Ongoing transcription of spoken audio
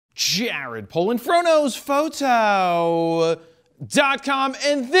Jared Polin, FroKnowsPhoto.com,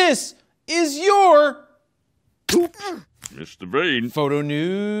 and this is your Mr. Bean Photo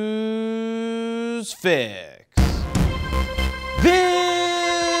News Fix.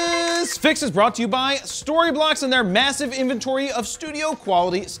 This fix is brought to you by Storyblocks and their massive inventory of studio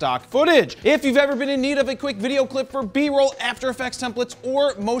quality stock footage. If you've ever been in need of a quick video clip for B-roll, After Effects templates,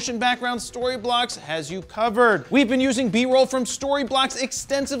 or motion background, Storyblocks has you covered. We've been using B-roll from Storyblocks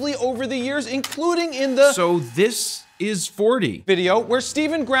extensively over the years, including in the So this is 40 video where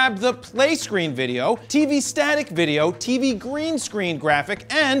Steven grabbed the play screen video, TV static video, TV green screen graphic,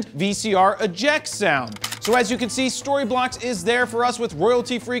 and VCR eject sound. So as you can see, Storyblocks is there for us with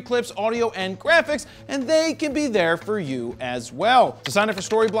royalty-free clips, audio, and graphics, and they can be there for you as well. To sign up for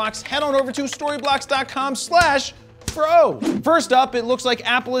Storyblocks, head on over to storyblocks.com/Pro. First up, it looks like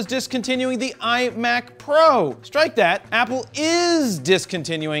Apple is discontinuing the iMac Pro. Strike that. Apple is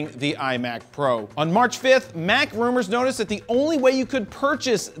discontinuing the iMac Pro. On March 5th, Mac Rumors noticed that the only way you could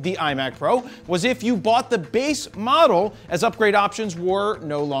purchase the iMac Pro was if you bought the base model, as upgrade options were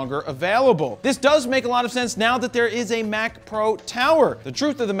no longer available. This does make a lot of sense now that there is a Mac Pro tower. The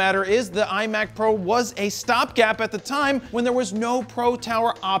truth of the matter is the iMac Pro was a stopgap at the time when there was no Pro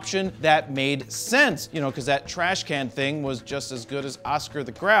tower option that made sense. You know, because that trash can thing was just as good as Oscar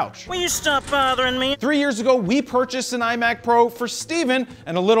the Grouch. Will you stop bothering me? 3 years ago, we purchased an iMac Pro for Steven,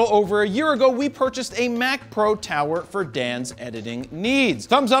 and a little over a year ago, we purchased a Mac Pro tower for Dan's editing needs.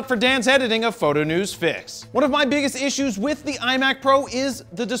 Thumbs up for Dan's editing of Photo News Fix. One of my biggest issues with the iMac Pro is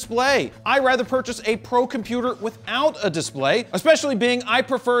the display. I'd rather purchase a Pro computer without a display, especially being I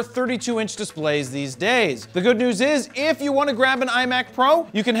prefer 32-inch displays these days. The good news is, if you want to grab an iMac Pro,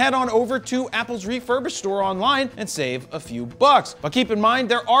 you can head on over to Apple's refurbished store online and save a few bucks. But keep in mind,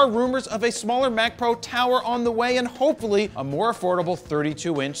 there are rumors of a smaller Mac Pro tower on the way and hopefully a more affordable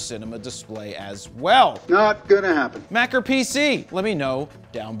 32-inch cinema display as well. Not gonna happen. Mac or PC? Let me know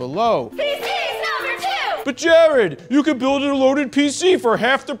down below. PC is number 2! But Jared, you could build a loaded PC for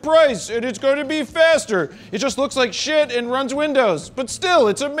half the price and it's going to be faster. It just looks like shit and runs Windows, but still,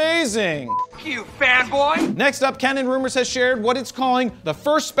 it's amazing. You fanboy! Next up, Canon Rumors has shared what it's calling the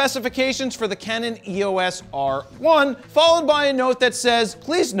first specifications for the Canon EOS R1, followed by a note that says,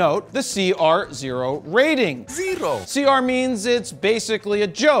 please note the CR0 rating. Zero. CR means it's basically a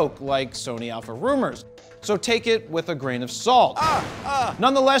joke, like Sony Alpha Rumors. So take it with a grain of salt.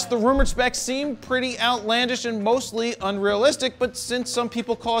 Nonetheless, the rumored specs seem pretty outlandish and mostly unrealistic, but since some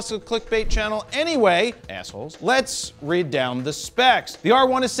people call us a clickbait channel anyway, assholes, let's read down the specs. The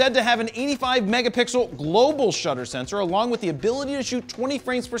R1 is said to have an 85 megapixel global shutter sensor, along with the ability to shoot 20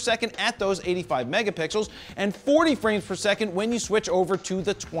 frames per second at those 85 megapixels and 40 frames per second when you switch over to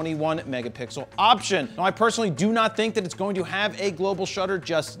the 21 megapixel option. Now, I personally do not think that it's going to have a global shutter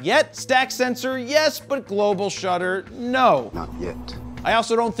just yet. Stack sensor, yes, but global shutter, no. Not yet. I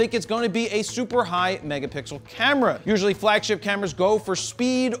also don't think it's going to be a super high megapixel camera. Usually flagship cameras go for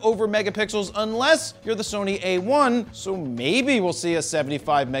speed over megapixels unless you're the Sony A1, so maybe we'll see a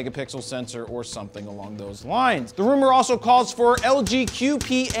 75 megapixel sensor or something along those lines. The rumor also calls for LG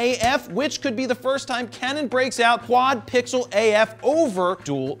QP-AF, which could be the first time Canon breaks out quad pixel AF over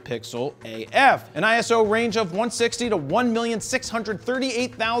dual pixel AF. An ISO range of 160 to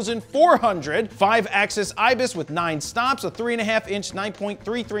 1,638,400, 5-axis IBIS with 9 stops, a 3.5-inch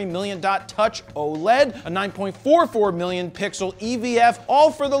 9.33 million dot touch OLED, a 9.44 million pixel EVF, all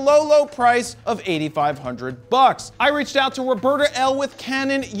for the low price of $8,500. I reached out to Roberta L with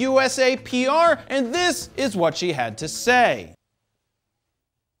Canon USA PR, and this is what she had to say.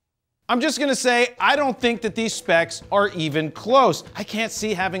 I'm just gonna say, I don't think that these specs are even close. I can't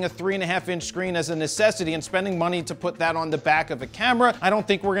see having a 3.5-inch screen as a necessity and spending money to put that on the back of a camera. I don't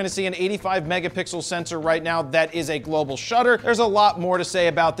think we're gonna see an 85 megapixel sensor right now that is a global shutter. There's a lot more to say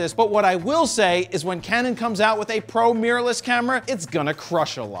about this, but what I will say is when Canon comes out with a Pro mirrorless camera, it's gonna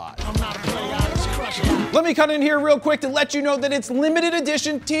crush a lot. I'm not a player, I just crush it. Let me cut in here real quick to let you know that it's limited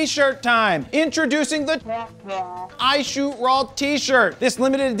edition t-shirt time. Introducing the I Shoot Raw t-shirt. This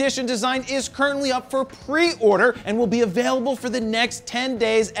limited edition design is currently up for pre-order and will be available for the next 10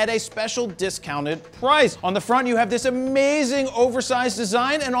 days at a special discounted price. On the front, you have this amazing oversized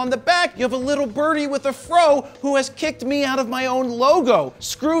design, and on the back, you have a little birdie with a fro who has kicked me out of my own logo.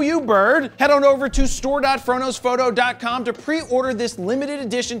 Screw you, bird. Head on over to store.FroKnowsPhoto.com to pre-order this limited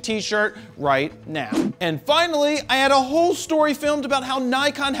edition t-shirt right now. And finally, I had a whole story filmed about how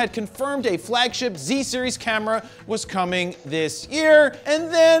Nikon had confirmed a flagship Z-series camera was coming this year,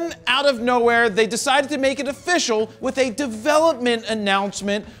 and then out of nowhere, they decided to make it official with a development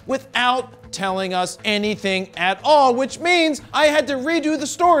announcement without telling us anything at all, which means I had to redo the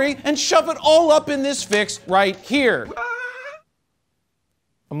story and shove it all up in this fix right here.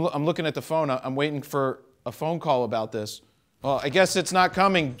 I'm looking at the phone. I'm waiting for a phone call about this. Well, I guess it's not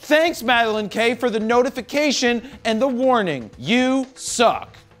coming. Thanks, Madeline K, for the notification and the warning. You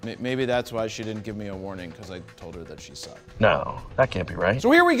suck. Maybe that's why she didn't give me a warning, because I told her that she sucked. No, that can't be right.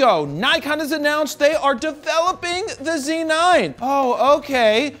 So here we go. Nikon has announced they are developing the Z9. Oh,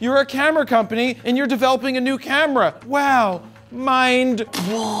 okay. You're a camera company and you're developing a new camera. Wow. Mind.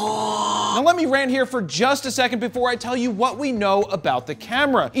 Now let me rant here for just a second before I tell you what we know about the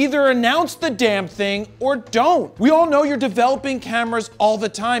camera. Either announce the damn thing or don't. We all know you're developing cameras all the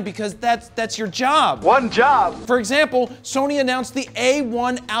time because that's your job. One job. For example, Sony announced the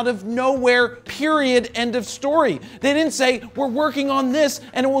A1 out of nowhere, period, end of story. They didn't say, we're working on this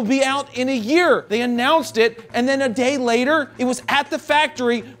and it will be out in a year. They announced it and then a day later, it was at the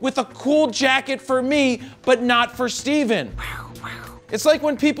factory with a cool jacket for me, but not for Steven. It's like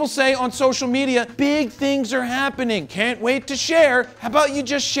when people say on social media, big things are happening, can't wait to share. How about you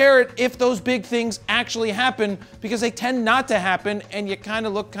just share it if those big things actually happen, because they tend not to happen and you kind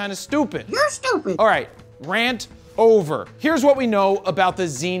of look kind of stupid. You're stupid. All right, rant over. Here's what we know about the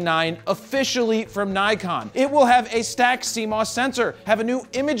Z9 officially from Nikon. It will have a stacked CMOS sensor, have a new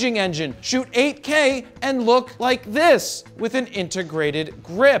imaging engine, shoot 8K, and look like this with an integrated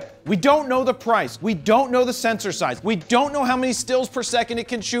grip. We don't know the price. We don't know the sensor size. We don't know how many stills per second it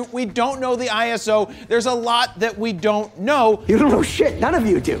can shoot. We don't know the ISO. There's a lot that we don't know. You don't know shit. None of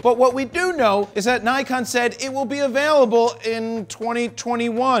you do. But what we do know is that Nikon said it will be available in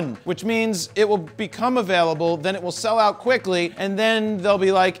 2021, which means it will become available, then it will sell out quickly, and then they'll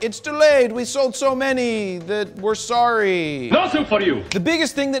be like, it's delayed. We sold so many that we're sorry. Nothing for you. The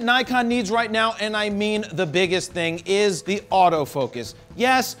biggest thing that Nikon needs right now, and I mean the biggest thing, is the autofocus.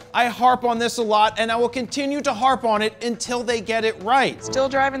 Yes, I harp on this a lot, and I will continue to harp on it until they get it right. Still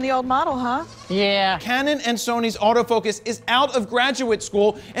driving the old model, huh? Yeah. Canon and Sony's autofocus is out of graduate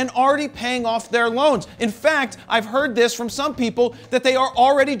school and already paying off their loans. In fact, I've heard this from some people that they are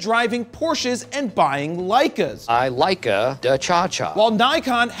already driving Porsches and buying Leicas. I Leica da cha-cha. While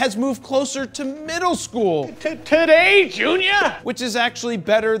Nikon has moved closer to middle school. Today, Junior? Which is actually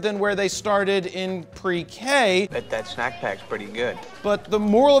better than where they started in pre-K. Bet that snack pack's pretty good. But the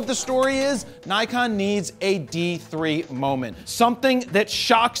moral of the story is Nikon needs a D3 moment. Something that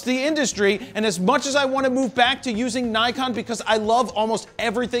shocks the industry. And as much as I want to move back to using Nikon because I love almost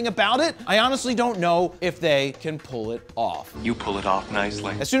everything about it, I honestly don't know if they can pull it off. You pull it off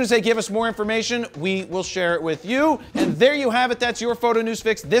nicely. As soon as they give us more information, we will share it with you. And there you have it. That's your photo news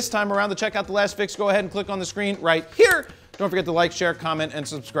fix. This time around, to check out the last fix, go ahead and click on the screen right here. Don't forget to like, share, comment, and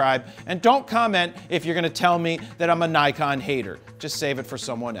subscribe. And don't comment if you're gonna tell me that I'm a Nikon hater. Just save it for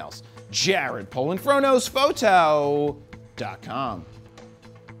someone else. Jared Polin, FroKnowsPhoto.com.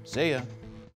 See ya.